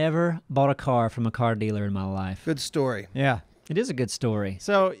have never bought a car from a car dealer in my life. Good story. Yeah. It is a good story.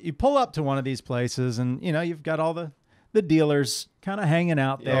 So you pull up to one of these places and, you've got all the dealers kind of hanging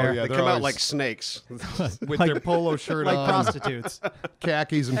out there. yeah. They they're come out always- like snakes. with Like- their polo shirt like on, prostitutes.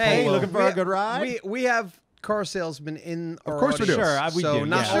 khakis and Hey, polo. looking for a good ride? We have car salesmen in our course we do. audience. Sure, we so do,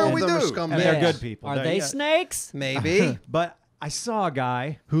 not yeah. all Sure we of them are do. scumbags. And they're good people. Are They're- they yeah. snakes? Maybe. But I saw a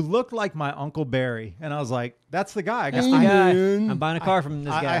guy who looked like my Uncle Barry, and I was like, that's the guy. I guess That's the I, guy. man. I'm buying a car from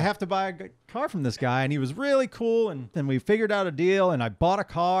this guy. I have to buy a car from this guy, and he was really cool. And then we figured out a deal, and I bought a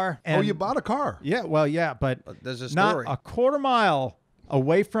car. And Oh, you bought a car? Yeah, well, yeah, but There's a not story. a quarter mile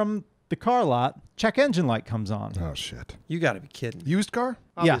away from the car lot, check engine light comes on. Oh shit! You got to be kidding. Used car?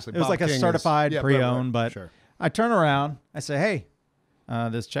 Yeah, Obviously, it was Bob like a King is- certified yeah, right, pre-owned, but sure. I turn around, I say, hey,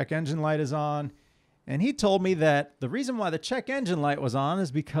 this check engine light is on. And he told me that the reason why the check engine light was on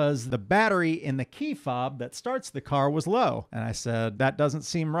is because the battery in the key fob that starts the car was low. And I said, that doesn't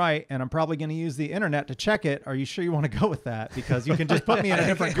seem right. And I'm probably going to use the internet to check it. Are you sure you want to go with that? Because you can just put me in a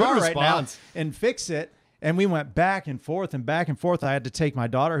different Good car right now response. and fix it. And we went back and forth and back and forth. I had to take my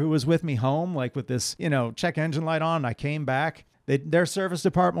daughter who was with me home, like with this, check engine light on. And I came back. Their service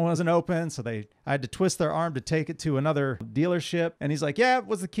department wasn't open, so I had to twist their arm to take it to another dealership. And he's like, yeah, it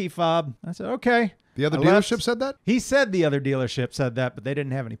was the key fob. I said, okay. The other I left. dealership said that? He said the other dealership said that, but they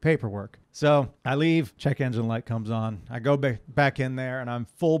didn't have any paperwork. So I leave, check engine light comes on. I go back in there, and I'm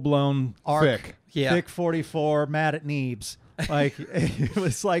full-blown arc, Thick. Yeah. thick 44, mad at Neebs. Like, it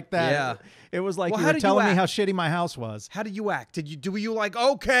was like that. Yeah. It was like Well, you how were did you telling me act? how shitty my house was. How did you act? Were you like,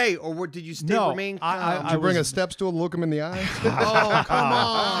 okay, or did you still No, remain I- calm? Did you bring a step stool and look him in the eye? Oh, come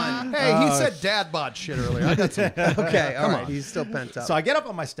on. Hey, he said dad bod shit earlier. I got some. Okay, all right. on. He's still pent up. So I get up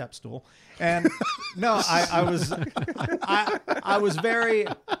on my step stool, and no, I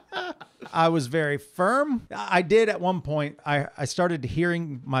was very firm. I did at one point. I started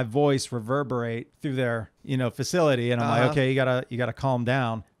hearing my voice reverberate through their facility, and I'm like, okay, you gotta calm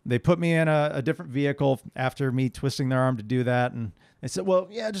down. They put me in a different vehicle after me twisting their arm to do that, and they said, well,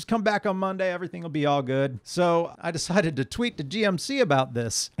 yeah, just come back on Monday. Everything will be all good. So I decided to tweet to GMC about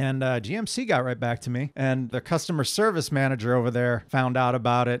this. And GMC got right back to me. And the customer service manager over there found out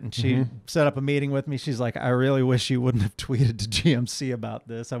about it. And she set up a meeting with me. She's like, I really wish you wouldn't have tweeted to GMC about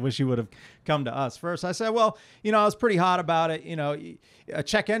this. I wish you would have come to us first. I said, well, I was pretty hot about it. A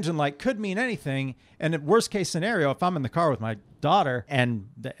check engine light could mean anything. And at worst case scenario, if I'm in the car with my daughter and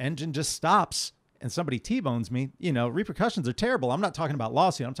the engine just stops, and somebody T-bones me, repercussions are terrible. I'm not talking about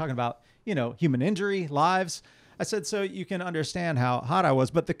lawsuit. I'm talking about, human injury, lives. I said, so you can understand how hot I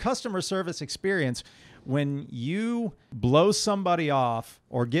was. But the customer service experience, when you blow somebody off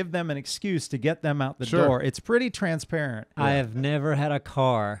or give them an excuse to get them out the Sure. door, it's pretty transparent. I have never had a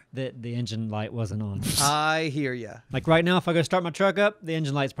car that the engine light wasn't on. I hear you. Like right now, if I go start my truck up, the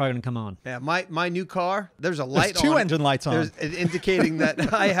engine light's probably going to come on. Yeah, my new car, there's a light There's two on it. engine lights on. There's indicating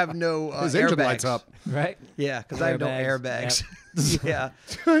that I have no His airbags. engine lights up. Right? Yeah, because I have no Airbags. airbags. Yeah,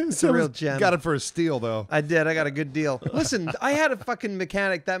 it's a real gem. Got it for a steal, though. I did. I got a good deal. Listen, I had a fucking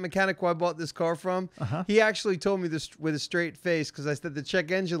mechanic. That mechanic who I bought this car from, he actually told me this with a straight face because I said the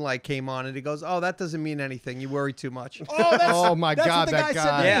check engine light came on, and he goes, "Oh, that doesn't mean anything. You worry too much." Oh, my That's God, what the that guy said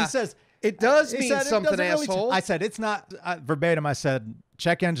guy. to me. Yeah. He says, It does he mean said, "It something, doesn't really asshole. I said, it's not, verbatim, I said,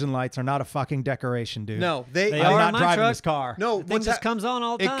 check engine lights are not a fucking decoration, dude. No, They I'm are not in my driving truck. this car. No, The thing what's just that? comes on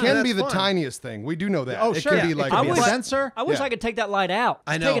all the It time. can that's be the fine. tiniest thing. We do know that. Oh, it sure. can be It like could I be a wish- sensor. I wish Yeah. I could take that light out.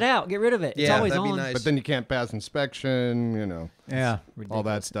 I know. Take it out. Get rid of it. It's Yeah, always that'd be on. nice. But then you can't pass inspection, Yeah. all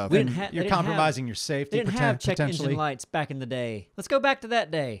that stuff. We didn't ha- they You're didn't have- compromising your safety They didn't have check potentially. engine lights back in the day. Let's go back to that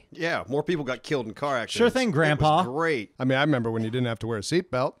day. Yeah, more people got killed in car accidents. Sure thing, Grandpa. It was great. I mean, I remember when you didn't have to wear a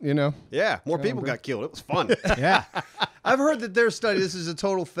seatbelt, Yeah, more people got killed. It was fun. Yeah. I've heard that their study, this is a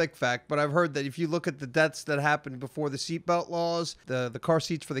total thick fact, but I've heard that if you look at the deaths that happened before the seatbelt laws, the car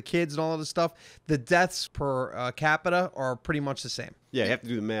seats for the kids and all of this stuff, the deaths per capita are pretty much the same. Yeah, you have to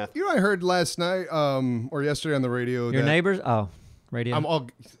do the math. I heard last night or yesterday on the radio Your that neighbors? Oh, radio.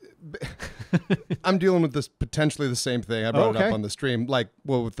 I'm dealing with this potentially the same thing. I brought it okay. up on the stream.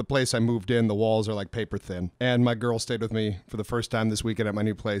 With the place I moved in, the walls are like paper thin. And my girl stayed with me for the first time this weekend at my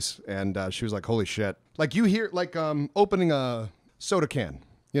new place, and she was like, "Holy shit!" Like you hear opening a soda can.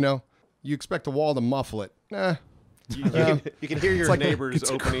 You expect the wall to muffle it. Nah. You can hear your neighbors it's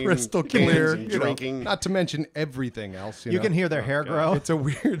opening crystal cans clear, and drinking. Not to mention everything else. You can hear their hair grow. It's a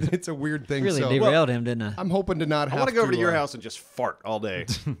weird thing. really so, derailed him, didn't I? I'm hoping to not I have want to go over to your uh, house and just fart all day.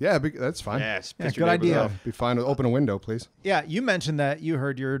 Yeah, that's fine. Yes, Yeah, piss your good neighbors idea. off. Be fine. Open a window, please. Yeah, you mentioned that you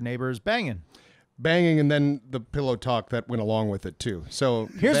heard your neighbors banging. Banging, and then the pillow talk that went along with it too. So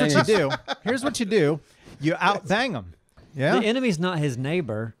Here's what you banging- do. Here's what you do. You out bang them. Yeah. The enemy's not his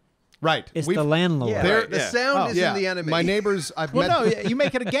neighbor. Right. It's We've- the landlord. Yeah, There- the yeah. sound is yeah, in the enemy. my neighbors. I've Well, met. no, you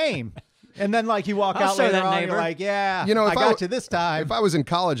make it a game, and then you walk I'll out show later that on. neighbor. You're like, yeah, You know, I if got w- you this time. If I was in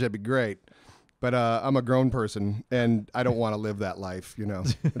college, that'd be great. But I'm a grown person, and I don't want to live that life. You know,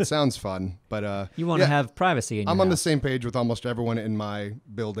 it sounds fun, but You want to have privacy in your I'm on the house. same page with almost everyone in my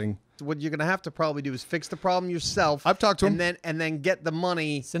building. What you're gonna have to probably do is fix the problem yourself. I've talked to him. and then get the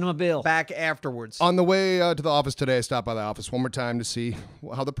money Send them a bill. back afterwards. On the way to the office today, I stopped by the office one more time to see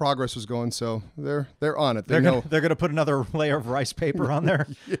how the progress was going. So they're on it. They They're know. gonna put another layer of rice paper on there.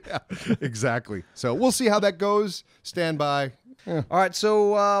 Yeah, exactly. So we'll see how that goes. Stand by. All right,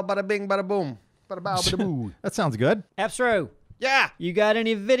 so bada bing, bada boom. Bada bow, bada boo. That sounds good. Appsro, Yeah. you got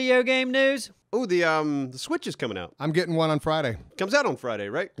any video game news? Oh, the Switch is coming out. I'm getting one on Friday. Comes out on Friday,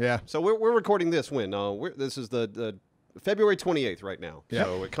 right? Yeah. So we're recording this when? This is the February 28th right now. Yeah.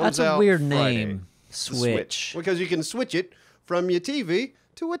 So it comes That's out a weird Friday. name. The Switch. Because you can switch it from your TV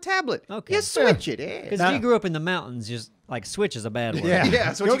to a tablet. Okay. You switch it. Yeah. Because if you grew up in the mountains, just like Switch is a bad word. Yeah. Yeah,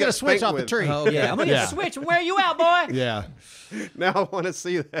 that's what Go you get got a switch spanked off the with. tree. Oh, Yeah, I'm gonna get a Switch and wear you out, boy. Yeah. Now I want to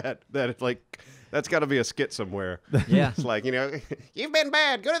see that. That like that's got to be a skit somewhere. Yeah. It's like, you've been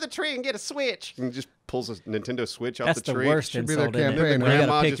bad. Go to the tree and get a Switch. And just pulls a Nintendo Switch off That's the the tree. worst Should be their insult, isn't it? campaign, You right? gotta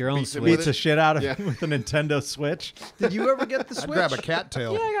Grandma pick just your own beats it Switch. with Beats the shit out of Yeah. with the Nintendo Switch. Did you ever get the I'd Switch? grab a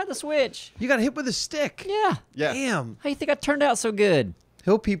cattail. Yeah, I got the Switch. You got hit with a stick. Yeah. Yeah. Damn. How you think I turned out so good?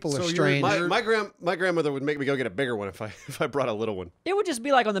 Hill people are So you're- strange. My grandmother would make me go get a bigger one if I brought a little one. It would just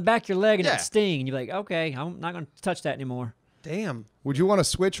be like on the back of your leg and Yeah. it'd sting. And you'd be like, okay, I'm not going to touch that anymore. Damn. Would you want to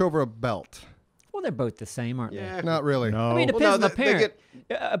switch over a belt? Well, they're both the same, aren't they? Yeah. Not really. No. I mean, it Well, depends no, on the they parent.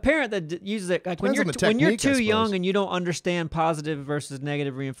 A parent that uses it, like when Depends you're on the when you're technique, I too young suppose. and you don't understand positive versus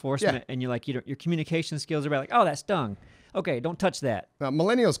negative reinforcement, Yeah. and you're like, your communication skills are about like, oh, that stung. Okay, don't touch that. Now,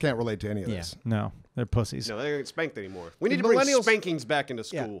 millennials can't relate to any of Yeah. this. No, they're pussies. No, they don't get spanked anymore. We need The to bring millennials- spankings back into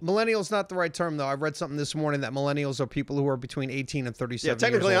Yeah, school. millennials not the right term though. I read something this morning that millennials are people who are between 18 and 37. Yeah,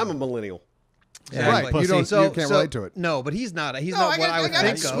 technically years I'm old. a millennial. Right. You don't. So- you can't so- relate to it. No, but he's not. He's No, not I what got, I would got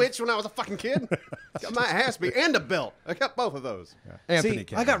think a of. Switch when I was a fucking kid. Got my ass beat and a belt. I got both of those. Anthony See,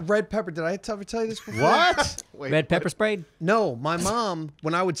 can. I got red pepper. Did I ever tell you this before? What? Wait, Red pepper sprayed? No, my mom,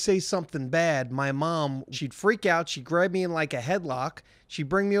 when I would say something bad, my mom, she'd freak out. She'd grab me in like a headlock. She'd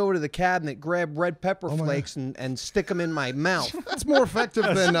bring me over to the cabinet, grab red pepper flakes, and stick them in my mouth. That's more effective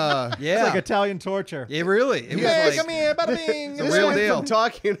than. Yeah. It's like Italian torture. It really. It Yeah, was come like, here, bada bing. The This real went deal. from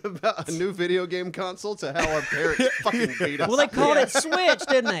talking about a new video game console to how our parents fucking beat us. Well, they called it Switch,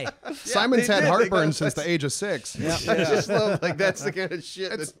 didn't they? Simon's they had did. They heartburn got- since the age of 6. I just love like that's the kind of shit.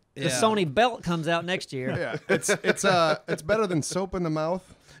 That, The Sony belt comes out next year. Yeah, it's better than soap in the mouth.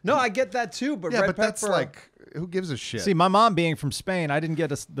 No, I get that too, but Yeah, red but pepper. that's like, who gives a shit? See, my mom being from Spain, I didn't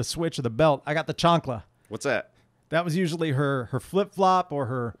get the Switch or the belt. I got the chancla. what's that? That was usually her flip flop or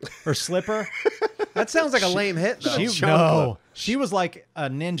her slipper. that sounds like a lame hit though. She was like a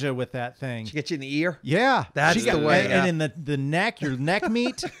ninja with that thing. She get you in the ear. Yeah, That's she got, the way, And in the neck, your neck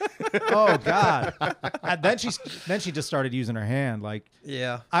meat. Oh God! And then she just started using her hand. Like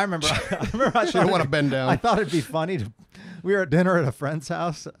Yeah. I remember. I She didn't want to bend down. I thought it'd be funny to. We were at dinner at a friend's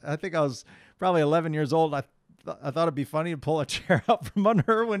house. I think I was probably 11 years old. I thought it'd be funny to pull a chair out from under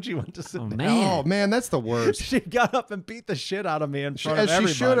her when she went to sit down. Man. Oh man, that's the worst. She got up and beat the shit out of me in front As of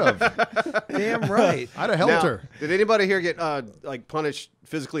she everybody. should have. Damn right. I'd have held Now, her. did anybody here get like punished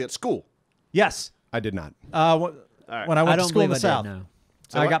physically at school? Yes. I did not. When I went to don't school in believe the I South, did, no.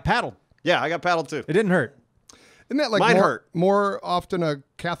 I got paddled. Yeah, I got paddled too. It didn't hurt. Isn't that like Mine more, hurt. more often a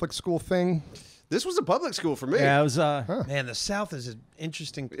Catholic school thing? This was a public school for me. Yeah, it was. Man, the South is an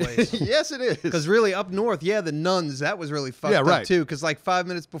interesting place. Yes, it is. Because really, up north, yeah, the nuns, that was really fucked Yeah, up right. too. Because like 5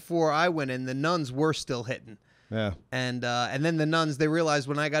 minutes before I went in, the nuns were still hitting. Yeah. And then the nuns, they realized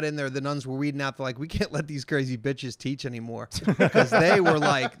when I got in there, the nuns were weeding out. They're like, we can't let these crazy bitches teach anymore. Because they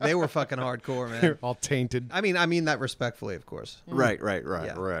were fucking hardcore, man. All tainted. I mean that respectfully, of course. right.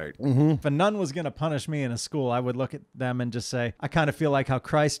 Yeah. Right. If a nun was going to punish me in a school, I would look at them and just say, I kind of feel like how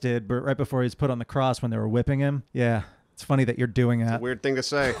Christ did, but right before he was put on the cross when they were whipping him. Yeah, it's funny that you're doing that. Weird thing to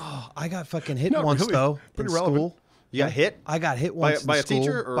say. I got fucking hit No, once really. though Pretty in relevant. school. You got hit? I got hit once by in a school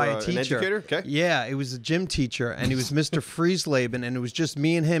teacher or by a an teacher. educator? Okay. Yeah, it was a gym teacher, and he was Mr. Friesleben, and it was just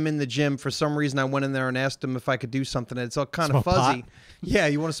me and him in the gym. For some reason, I went in there and asked him if I could do something. And it's all kind of Smoke fuzzy. pot? Yeah,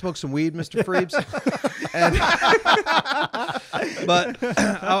 you want to smoke some weed, Mr. Freebs? But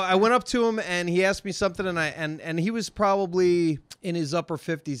I went up to him, and he asked me something, and he was probably in his upper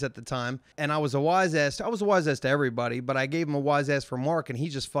 50s at the time, and I was a wise ass to everybody, but I gave him a wise ass for Mark, and he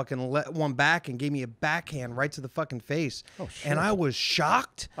just fucking let one back and gave me a backhand right to the fucking face. Oh, shit. And I was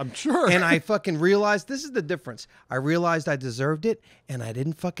shocked. I'm sure. And I fucking realized, this is the difference. I realized I deserved it, and I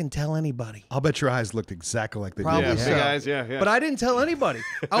didn't fucking tell anybody. I'll bet your eyes looked exactly like they Probably did. so. Big eyes, yeah. But I didn't tell anybody.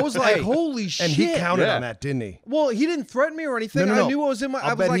 I was like, holy shit. And he counted on that, didn't he? Well, he didn't threaten me or anything. No. I knew what was in my...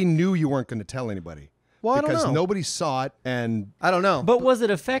 I bet he knew you weren't going to tell anybody. Well, I don't because know. nobody saw it, and I don't know. But was it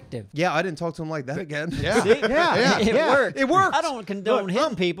effective? Yeah, I didn't talk to him like that again. yeah, It worked. It worked. I don't condone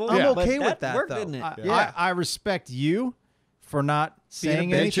hitting people. I'm but okay with that, worked, though. didn't it? I respect you for not saying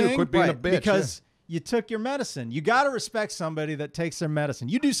bitch. anything. Quit being a bitch, because you took your medicine. You got to respect somebody that takes their medicine.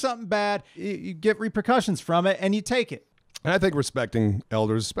 You do something bad, you get repercussions from it, and you take it. And I think respecting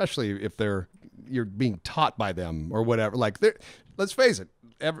elders, especially if you're being taught by them or whatever. Like, let's face it,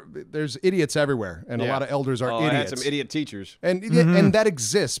 there's idiots everywhere, and a lot of elders are idiots. I had some idiot teachers. And and that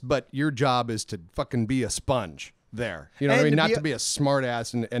exists, but your job is to fucking be a sponge there. You know what I mean? Not to be a smart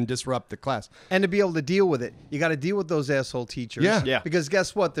ass and disrupt the class. And to be able to deal with it. You got to deal with those asshole teachers. Yeah. Because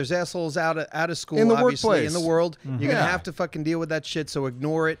guess what? There's assholes out of school, In the obviously, workplace. in the world. You're going to Yeah. have to fucking deal with that shit, so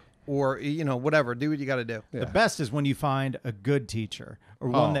ignore it or, whatever. Do what you got to do. The best is when you find a good teacher or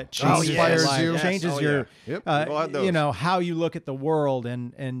one that Oh, changes yes. your life, Yes. changes Oh, your, yeah. Yep. We'll have those. how you look at the world,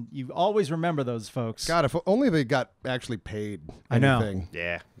 and you always remember those folks. God, if only they got actually paid I know. anything.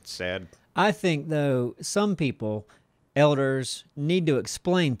 Yeah, it's sad. I think, though, some people, elders, need to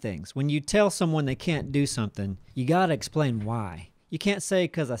explain things. When you tell someone they can't do something, you got to explain why. You can't say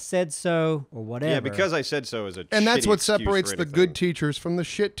because I said so or whatever. Yeah, because I said so is a And that's shitty what excuse separates for the anything. good teachers from the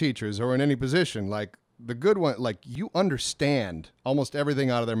shit teachers, or in any position. Like, the good one, like, you understand almost everything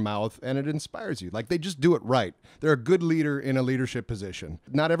out of their mouth, and it inspires you. Like, they just do it right. They're a good leader in a leadership position.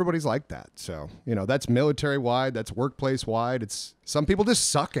 Not everybody's like that. So, that's military-wide, that's workplace-wide. Some people just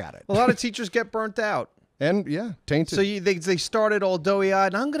suck at it. A lot of teachers get burnt out. And, tainted. So they started all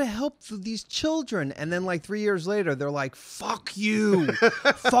doughy-eyed, and I'm going to help these children. And then, 3 years later, they're like, fuck you.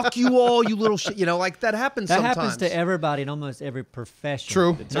 Fuck you all, you little shit. Like, that happens that sometimes. happens to everybody in almost every profession.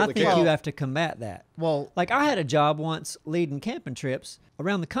 True. And I think you have to combat that. Well, Like, I had a job once leading camping trips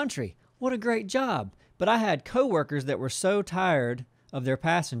around the country. What a great job. But I had coworkers that were so tired of their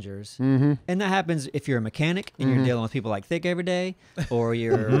passengers. And that happens if you're a mechanic and you're dealing with people like Thick every day, or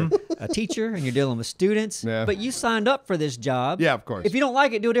you're a teacher and you're dealing with students. Yeah. But you signed up for this job. Yeah, of course. If you don't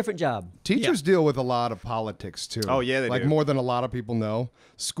like it, do a different job. Teachers deal with a lot of politics, too. Oh, yeah, they like do. more than a lot of people know.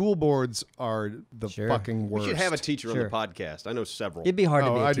 School boards are the Sure. fucking We worst. should have a teacher on Sure. the podcast. I know several. It'd be hard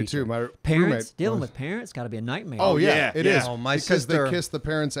to be a I teacher. do too. My Parents, roommate dealing was- with parents, got to be a nightmare. Oh, yeah, yeah, it yeah. is. Oh, my because sister- they kiss the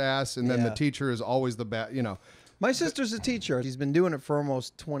parent's ass, and then the Yeah. teacher is always the bad, my sister's a teacher. She's been doing it for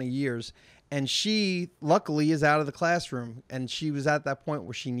almost 20 years. And she, luckily, is out of the classroom. And she was at that point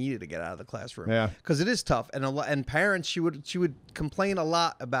where she needed to get out of the classroom. Yeah. Because it is tough. And parents, she would complain a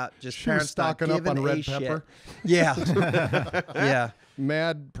lot about just She was parents not stocking up giving on red a shit. pepper. Yeah. Yeah.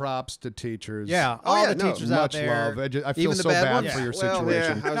 Mad props to teachers. Yeah, all the teachers out much there. love. I feel Even the so bad bad ones? for your Well, situation. yeah,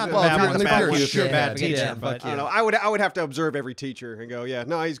 I was Not gonna- Well, bad if you're- ones, if bad you're a ones if you're a shithead. bad teacher, Yeah. but I don't know. I would have to observe every teacher and go, yeah,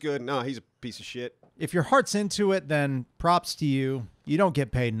 no, he's good. No, he's a piece of shit. if your heart's into it, then props to you. You don't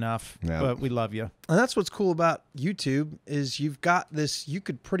get paid enough, Yeah. but we love you. And that's what's cool about YouTube is you've got this, you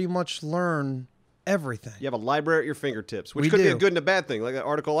could pretty much learn everything. You have a library at your fingertips, which We could be do. a good and a bad thing, like that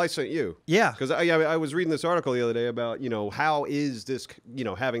article I sent you. Yeah. Because I was reading this article the other day about, how is this,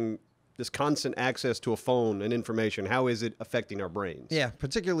 having this constant access to a phone and information, how is it affecting our brains? Yeah,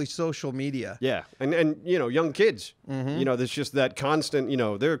 particularly social media. Yeah, and young kids, there's just that constant,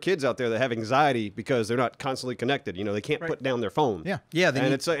 there are kids out there that have anxiety because they're not constantly connected. They can't put down their phone. Yeah. Yeah, they and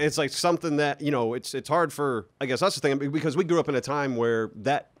need- it's like something that, it's hard for, I guess that's the thing, because we grew up in a time where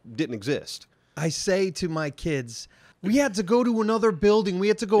that didn't exist. I say to my kids, we had to go to another building. We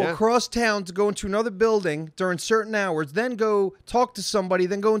had to go Yeah. across town to go into another building during certain hours, then go talk to somebody,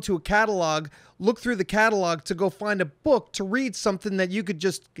 then go into a catalog, look through the catalog to go find a book to read something that you could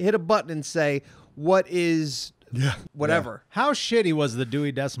just hit a button and say, what is whatever. How shitty was the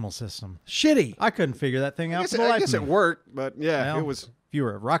Dewey Decimal System? Shitty. I couldn't figure that thing out for the I life guess of it me. worked, but yeah, Well, it was. If you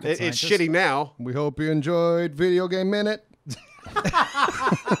were a rocket It's scientist. shitty now. We hope you enjoyed Video Game Minute.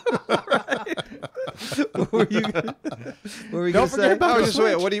 What were you gonna Don't say? forget about I was the just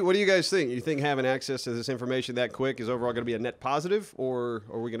wait, Switch. what do you guys think? You think having access to this information that quick is overall going to be a net positive, or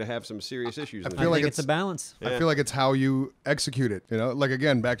are we going to have some serious issues? In the feel I like think it's a it's- balance. I feel like it's how you execute it. Like,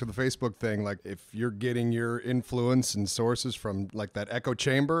 again, back to the Facebook thing. Like, if you're getting your influence and sources from like that echo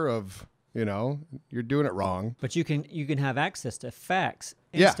chamber of You know, you're doing it wrong. But you can have access to facts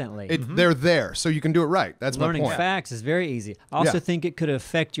instantly. Yeah, they're there, so you can do it right. That's Learning my point. facts is very easy. I also Yeah. think it could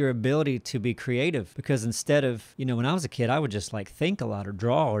affect your ability to be creative, because instead of, when I was a kid, I would just like think a lot or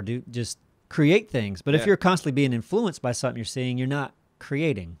draw or just create things. But if you're constantly being influenced by something you're seeing, you're not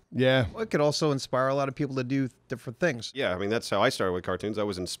creating. Yeah. Well, it could also inspire a lot of people to do different things. Yeah, I mean, that's how I started with cartoons. I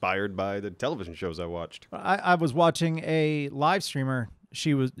was inspired by the television shows I watched. I was watching a live streamer.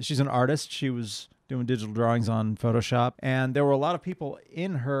 She's an artist. She was doing digital drawings on Photoshop, and there were a lot of people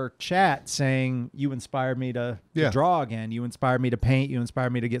in her chat saying, "You inspired me to draw again. You inspired me to paint. You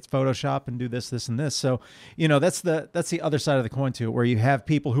inspired me to get Photoshop and do this, this, and this." So, that's the other side of the coin to it, where you have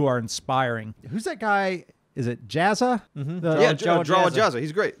people who are inspiring. Who's that guy? Is it Jazza? Yeah, Draw Jazza.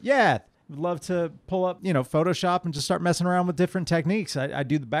 He's great. Yeah. Would love to pull up, Photoshop and just start messing around with different techniques. I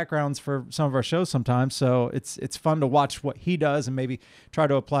do the backgrounds for some of our shows sometimes, so it's fun to watch what he does and maybe try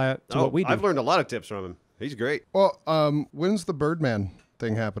to apply it to what we do. I've learned a lot of tips from him. He's great. Well, when's the Birdman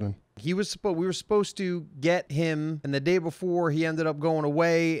thing happening? We were supposed to get him, and the day before he ended up going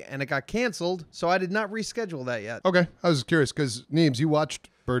away, and it got canceled. So I did not reschedule that yet. Okay, I was curious because Neebs, you watched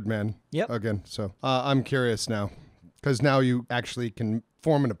Birdman again, so I'm curious now because now you actually can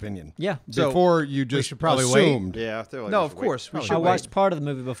form an opinion. Yeah. Before you just should probably wait. assumed. Yeah, I feel like No, we of should wait. course we should. I wait. watched part of the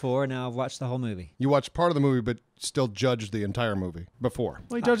movie before, and now I've watched the whole movie. You watched part of the movie, but still judged the entire movie before.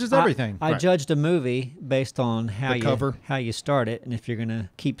 Well, he judges everything. I Right. judged a movie based on how cover. how you start it, and if you're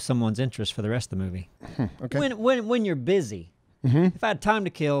gonna keep someone's interest for the rest of the movie. Okay. When you're busy, if I had time to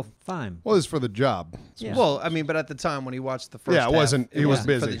kill, fine. Well, it's for the job. Yeah. Well, I mean, but at the time when he watched the first Yeah, half, it wasn't. He was wasn't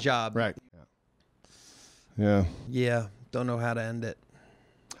busy for the job. Right. Yeah. Yeah, don't know how to end it.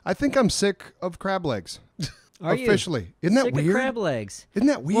 I think I'm sick of crab legs. Are you Officially. Isn't that sick weird? of crab legs? Isn't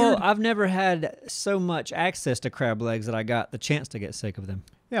that weird? Well, I've never had so much access to crab legs that I got the chance to get sick of them.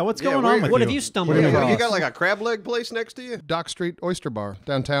 Yeah, what's Yeah, going where- on with What you? have you stumbled What do you across? You got like a crab leg place next to you? Dock Street Oyster Bar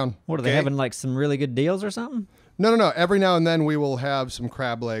downtown. What are they Okay. having, like some really good deals or something? No. Every now and then we will have some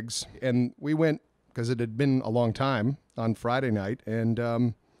crab legs, and we went because it had been a long time on Friday night, and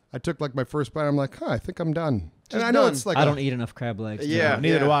I took like my first bite. I'm like, I think I'm done. And Just I know done. it's like I don't eat enough crab legs. Yeah.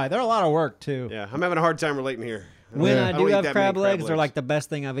 Neither do I. They're a lot of work too. Yeah, I'm having a hard time relating here. When Yeah. I I do don't eat have that crab many crab legs, they're legs. like the best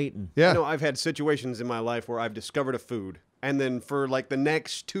thing I've eaten. Yeah. You know, I've had situations in my life where I've discovered a food, and then for like the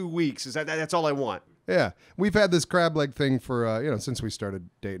next 2 weeks, that's all I want. Yeah, we've had this crab leg thing for since we started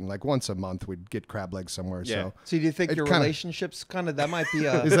dating. Like once a month, we'd get crab legs somewhere. Yeah. So So do you think It your kinda- relationship's that might be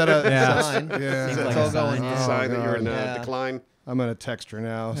a is that a sign? Yeah. It's like all a sign, going. yeah. It's a sign that you're in Yeah. decline. I'm gonna text her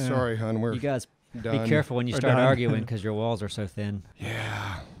now. Sorry, hon. We're You guys done. be careful when you We're start done. arguing because your walls are so thin.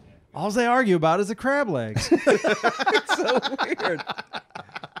 All they argue about is the crab legs. So weird.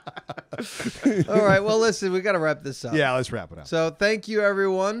 All right. Well, listen, we got to wrap this up. Yeah, let's wrap it up. So thank you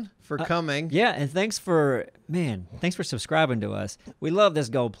everyone for coming. Yeah, and thanks for subscribing to us. We love this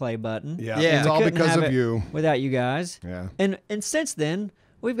gold play button. Yeah, Yeah. it's We all Couldn't because have of it you. Without you guys. Yeah. And since then,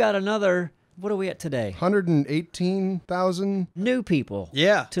 we've got another. What are we at today? 118,000. New people.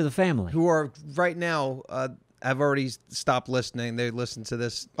 Yeah. To the family. Who are right now have already stopped listening. They listened to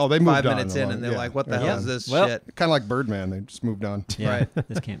this Oh, they moved 5 on minutes in, along. and they're Yeah. like, "What the Yeah. hell is this Well- shit?" Kind of like Birdman. They just moved on. Yeah, Right.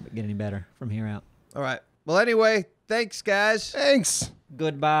 This can't get any better from here out. All right. Well, anyway, thanks, guys. Thanks.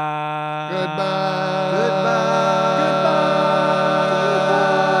 Goodbye. Goodbye. Goodbye. Goodbye.